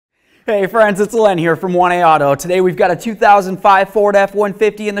Hey friends, it's Len here from 1A Auto. Today we've got a 2005 Ford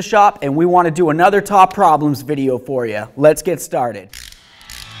F-150 in the shop and we want to do another top problems video for you. Let's get started.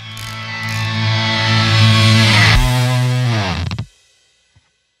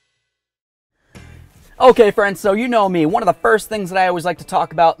 Okay friends, so you know me, one of the first things that I always like to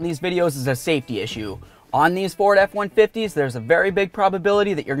talk about in these videos is a safety issue. On these Ford F-150s, there's a very big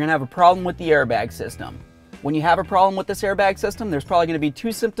probability that you're going to have a problem with the airbag system. When you have a problem with this airbag system, there's probably going to be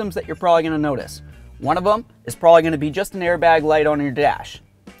two symptoms that you're probably going to notice. One of them is probably going to be just an airbag light on your dash.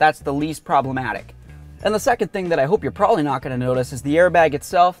 That's the least problematic. And the second thing that I hope you're probably not going to notice is the airbag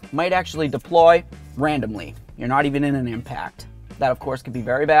itself might actually deploy randomly. You're not even in an impact. That of course could be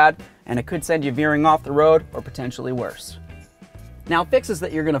very bad, and it could send you veering off the road or potentially worse. Now, fixes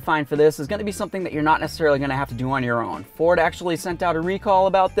that you're going to find for this is going to be something that you're not necessarily going to have to do on your own. Ford actually sent out a recall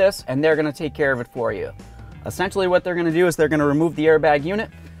about this, and they're going to take care of it for you. Essentially what they're going to do is they're going to remove the airbag unit.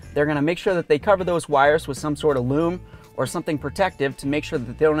 They're going to make sure that they cover those wires with some sort of loom or something protective to make sure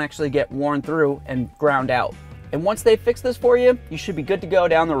that they don't actually get worn through and ground out. And once they fix this for you, you should be good to go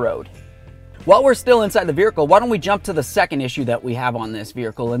down the road. While we're still inside the vehicle, why don't we jump to the second issue that we have on this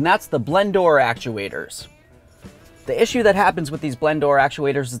vehicle, and that's the blend door actuators. The issue that happens with these blend door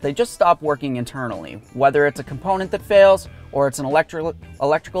actuators is they just stop working internally. Whether it's a component that fails or it's an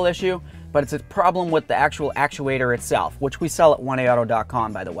electrical issue, but it's a problem with the actual actuator itself, which we sell at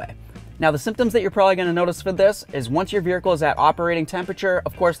 1AAuto.com, by the way. Now, the symptoms that you're probably going to notice for this is once your vehicle is at operating temperature,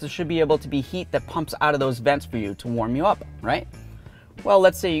 of course, there should be able to be heat that pumps out of those vents for you to warm you up, right? Well,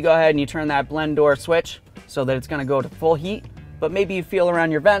 let's say you go ahead and you turn that blend door switch so that it's going to go to full heat, but maybe you feel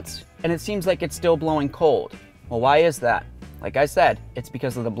around your vents and it seems like it's still blowing cold. Well, why is that? Like I said, it's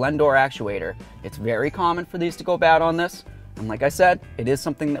because of the blend door actuator. It's very common for these to go bad on this. And like I said, it is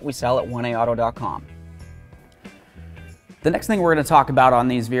something that we sell at 1AAuto.com. The next thing we're going to talk about on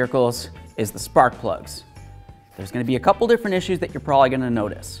these vehicles is the spark plugs. There's going to be a couple different issues that you're probably going to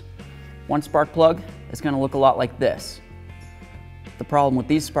notice. One spark plug is going to look a lot like this. The problem with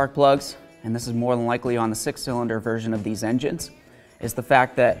these spark plugs, and this is more than likely on the 6-cylinder version of these engines, is the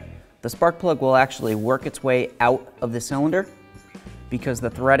fact that the spark plug will actually work its way out of the cylinder because the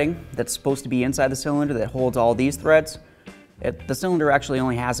threading that's supposed to be inside the cylinder that holds all these threads, the cylinder actually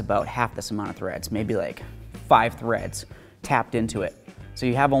only has about half this amount of threads, maybe like 5 threads tapped into it. So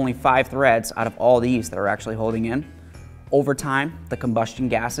you have only 5 threads out of all these that are actually holding in. Over time, the combustion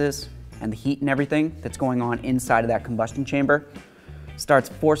gases and the heat and everything that's going on inside of that combustion chamber starts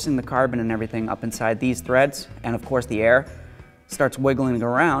forcing the carbon and everything up inside these threads, and of course the air starts wiggling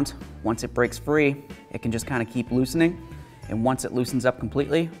around. Once it breaks free, it can just kind of keep loosening, and once it loosens up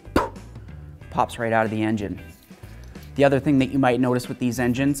completely, pops right out of the engine. The other thing that you might notice with these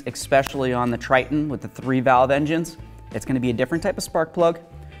engines, especially on the Triton with the 3-valve engines, it's going to be a different type of spark plug,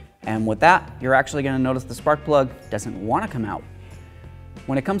 and with that, you're actually going to notice the spark plug doesn't want to come out.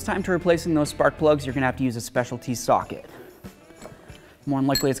 When it comes time to replacing those spark plugs, you're going to have to use a specialty socket. More than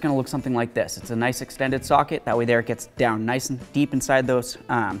likely, it's going to look something like this. It's a nice extended socket. That way there it gets down nice and deep inside those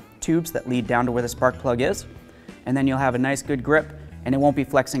tubes that lead down to where the spark plug is. And then you'll have a nice good grip, and it won't be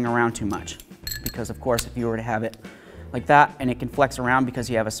flexing around too much. Because of course, if you were to have it like that, and it can flex around because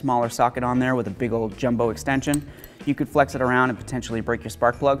you have a smaller socket on there with a big old jumbo extension, you could flex it around and potentially break your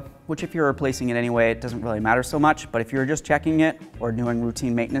spark plug, which if you're replacing it anyway, it doesn't really matter so much. But if you're just checking it or doing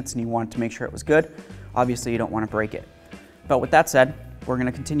routine maintenance and you want to make sure it was good, obviously you don't want to break it. But with that said, we're going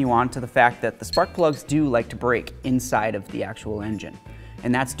to continue on to the fact that the spark plugs do like to break inside of the actual engine.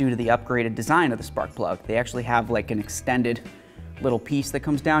 And that's due to the upgraded design of the spark plug. They actually have like an extended little piece that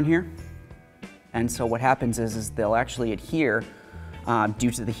comes down here. And so what happens is they'll actually adhere due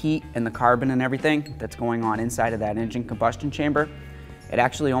to the heat and the carbon and everything that's going on inside of that engine combustion chamber. It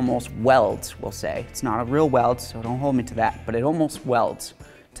actually almost welds, we'll say. It's not a real weld, so don't hold me to that, but it almost welds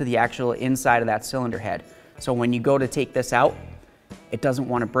to the actual inside of that cylinder head. So when you go to take this out, it doesn't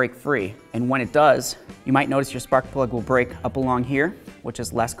want to break free. And when it does, you might notice your spark plug will break up along here, which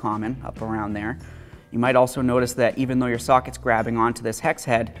is less common, up around there. You might also notice that even though your socket's grabbing onto this hex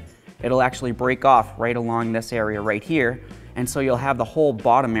head, it'll actually break off right along this area right here. And so you'll have the whole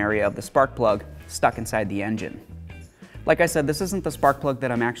bottom area of the spark plug stuck inside the engine. Like I said, this isn't the spark plug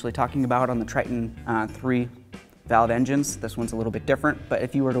that I'm actually talking about on the Triton 3-valve engines. This one's a little bit different, but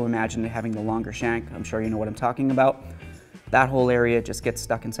if you were to imagine it having the longer shank, I'm sure you know what I'm talking about. That whole area just gets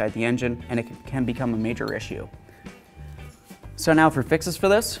stuck inside the engine and it can become a major issue. So now for fixes for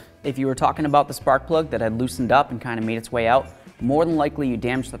this, if you were talking about the spark plug that had loosened up and kind of made its way out, more than likely you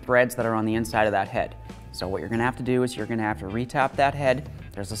damaged the threads that are on the inside of that head. So what you're going to have to do is you're going to have to retap that head.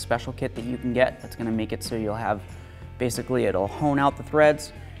 There's a special kit that you can get that's going to make it so you'll have, basically it'll hone out the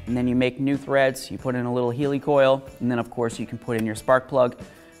threads and then you make new threads, you put in a little Healy coil, and then of course you can put in your spark plug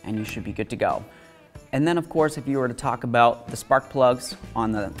and you should be good to go. And then of course, if you were to talk about the spark plugs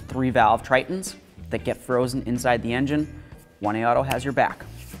on the 3-valve Tritons that get frozen inside the engine, 1A Auto has your back.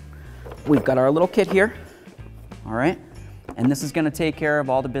 We've got our little kit here, all right? And this is gonna take care of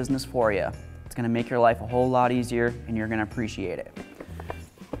all the business for you. It's gonna make your life a whole lot easier and you're gonna appreciate it.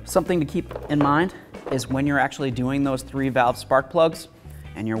 Something to keep in mind is when you're actually doing those 3-valve spark plugs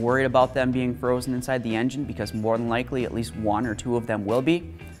and you're worried about them being frozen inside the engine, because more than likely at least 1 or 2 of them will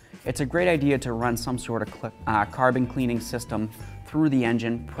be, it's a great idea to run some sort of carbon cleaning system through the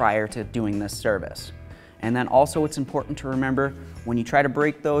engine prior to doing this service. And then also it's important to remember, when you try to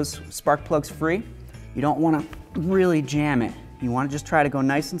break those spark plugs free, you don't want to really jam it. You want to just try to go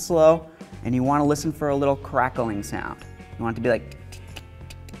nice and slow, and you want to listen for a little crackling sound. You want it to be like,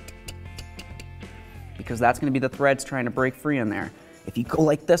 because that's going to be the threads trying to break free in there. If you go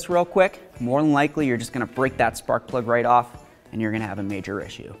like this real quick, more than likely you're just going to break that spark plug right off and you're going to have a major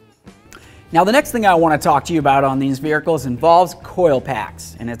issue. Now the next thing I want to talk to you about on these vehicles involves coil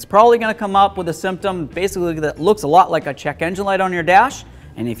packs, and it's probably going to come up with a symptom basically that looks a lot like a check engine light on your dash,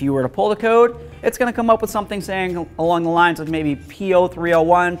 and if you were to pull the code, it's going to come up with something saying along the lines of maybe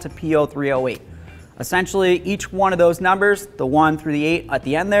P0301 to P0308. Essentially, each one of those numbers, the 1 through the 8 at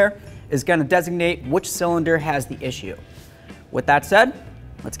the end there, is going to designate which cylinder has the issue. With that said,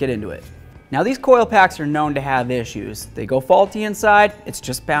 let's get into it. Now these coil packs are known to have issues. They go faulty inside, it's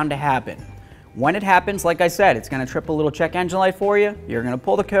just bound to happen. When it happens, like I said, it's going to trip a little check engine light for you, you're going to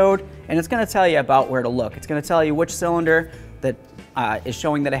pull the code, and it's going to tell you about where to look. It's going to tell you which cylinder that is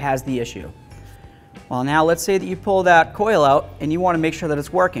showing that it has the issue. Well, now let's say that you pull that coil out and you want to make sure that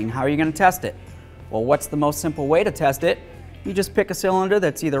it's working. How are you going to test it? Well, what's the most simple way to test it? You just pick a cylinder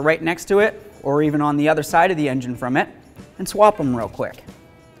that's either right next to it or even on the other side of the engine from it and swap them real quick.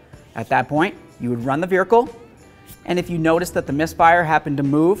 At that point, you would run the vehicle, and if you notice that the misfire happened to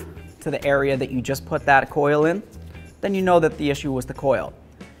move to the area that you just put that coil in, then you know that the issue was the coil.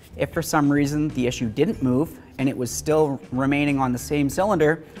 If for some reason the issue didn't move and it was still remaining on the same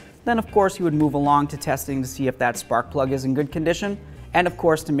cylinder, then of course you would move along to testing to see if that spark plug is in good condition, and of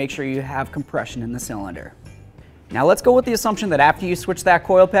course to make sure you have compression in the cylinder. Now let's go with the assumption that after you switch that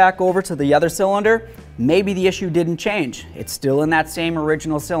coil pack over to the other cylinder, maybe the issue didn't change. It's still in that same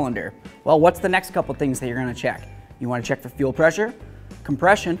original cylinder. Well, what's the next couple things that you're going to check? You want to check for fuel pressure,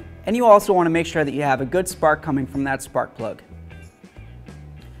 compression, and you also want to make sure that you have a good spark coming from that spark plug.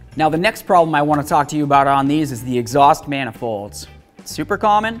 Now the next problem I want to talk to you about on these is the exhaust manifolds. It's super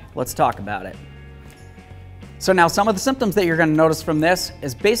common, let's talk about it. So now some of the symptoms that you're going to notice from this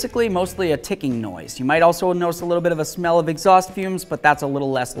is basically mostly a ticking noise. You might also notice a little bit of a smell of exhaust fumes, but that's a little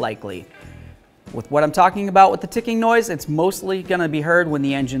less likely. With what I'm talking about with the ticking noise, it's mostly going to be heard when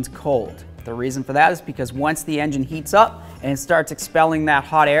the engine's cold. The reason for that is because once the engine heats up and it starts expelling that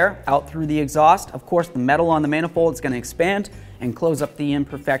hot air out through the exhaust, of course the metal on the manifold is going to expand and close up the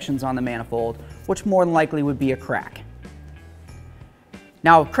imperfections on the manifold, which more than likely would be a crack.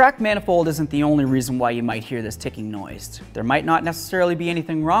 Now, a cracked manifold isn't the only reason why you might hear this ticking noise. There might not necessarily be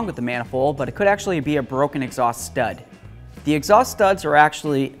anything wrong with the manifold, but it could actually be a broken exhaust stud. The exhaust studs are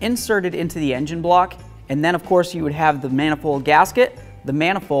actually inserted into the engine block, and then of course you would have the manifold gasket, the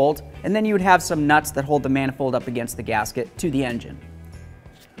manifold, and then you would have some nuts that hold the manifold up against the gasket to the engine.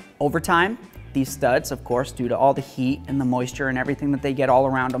 Over time, these studs, of course, due to all the heat and the moisture and everything that they get all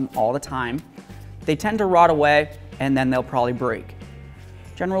around them all the time, they tend to rot away and then they'll probably break.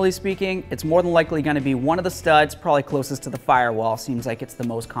 Generally speaking, it's more than likely going to be one of the studs, probably closest to the firewall. Seems like it's the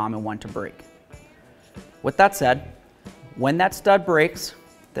most common one to break. With that said, when that stud breaks,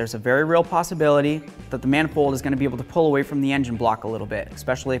 there's a very real possibility that the manifold is going to be able to pull away from the engine block a little bit,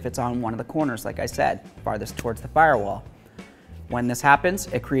 especially if it's on one of the corners, like I said, farthest towards the firewall. When this happens,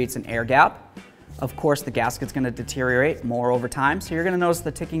 it creates an air gap. Of course, the gasket's going to deteriorate more over time, so you're going to notice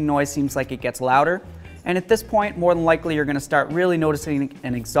the ticking noise seems like it gets louder. And at this point, more than likely, you're going to start really noticing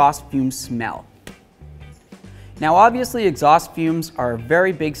an exhaust fume smell. Now, obviously, exhaust fumes are a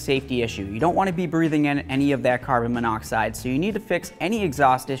very big safety issue. You don't want to be breathing in any of that carbon monoxide, so you need to fix any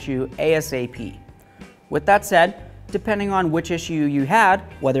exhaust issue ASAP. With that said, depending on which issue you had,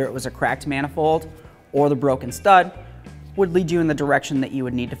 whether it was a cracked manifold or the broken stud, would lead you in the direction that you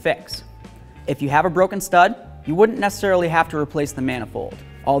would need to fix. If you have a broken stud, you wouldn't necessarily have to replace the manifold,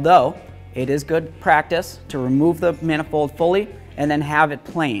 although it is good practice to remove the manifold fully and then have it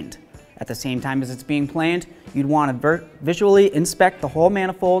planed. At the same time as it's being planed, you'd want to visually inspect the whole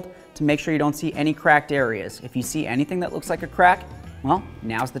manifold to make sure you don't see any cracked areas. If you see anything that looks like a crack, well,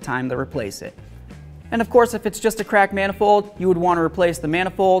 now's the time to replace it. And of course, if it's just a cracked manifold, you would want to replace the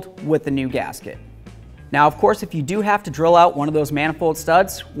manifold with the new gasket. Now, of course, if you do have to drill out one of those manifold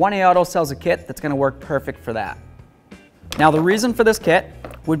studs, 1A Auto sells a kit that's going to work perfect for that. Now, the reason for this kit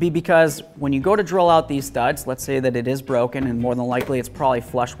would be because when you go to drill out these studs, let's say that it is broken and more than likely it's probably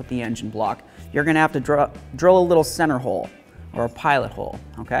flush with the engine block, you're going to have to drill a little center hole or a pilot hole,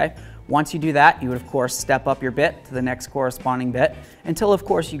 okay? Once you do that, you would of course step up your bit to the next corresponding bit until of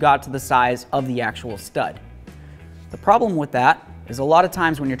course you got to the size of the actual stud. The problem with that is a lot of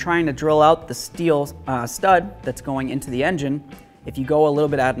times when you're trying to drill out the steel stud that's going into the engine, if you go a little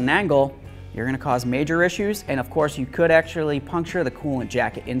bit at an angle, you're going to cause major issues, and of course you could actually puncture the coolant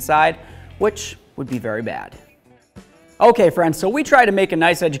jacket inside, which would be very bad. Okay friends, so we tried to make a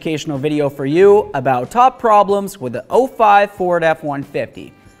nice educational video for you about top problems with the 05 Ford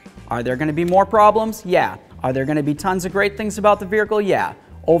F-150. Are there going to be more problems? Yeah. Are there going to be tons of great things about the vehicle? Yeah.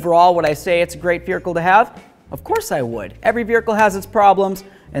 Overall, would I say it's a great vehicle to have? Of course I would. Every vehicle has its problems,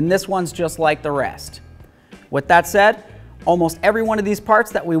 and this one's just like the rest. With that said, almost every one of these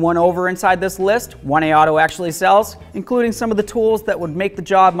parts that we went over inside this list, 1A Auto actually sells, including some of the tools that would make the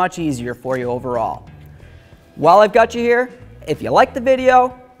job much easier for you overall. While I've got you here, if you like the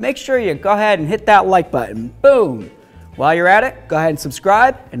video, make sure you go ahead and hit that like button. Boom! While you're at it, go ahead and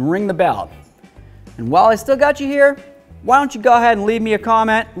subscribe and ring the bell. And while I still got you here, why don't you go ahead and leave me a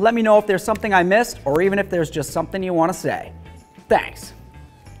comment, let me know if there's something I missed or even if there's just something you want to say. Thanks.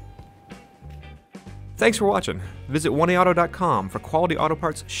 Thanks for watching. Visit 1AAuto.com for quality auto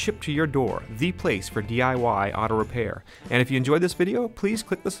parts shipped to your door, the place for DIY auto repair. And if you enjoyed this video, please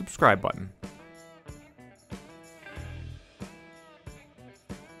click the subscribe button.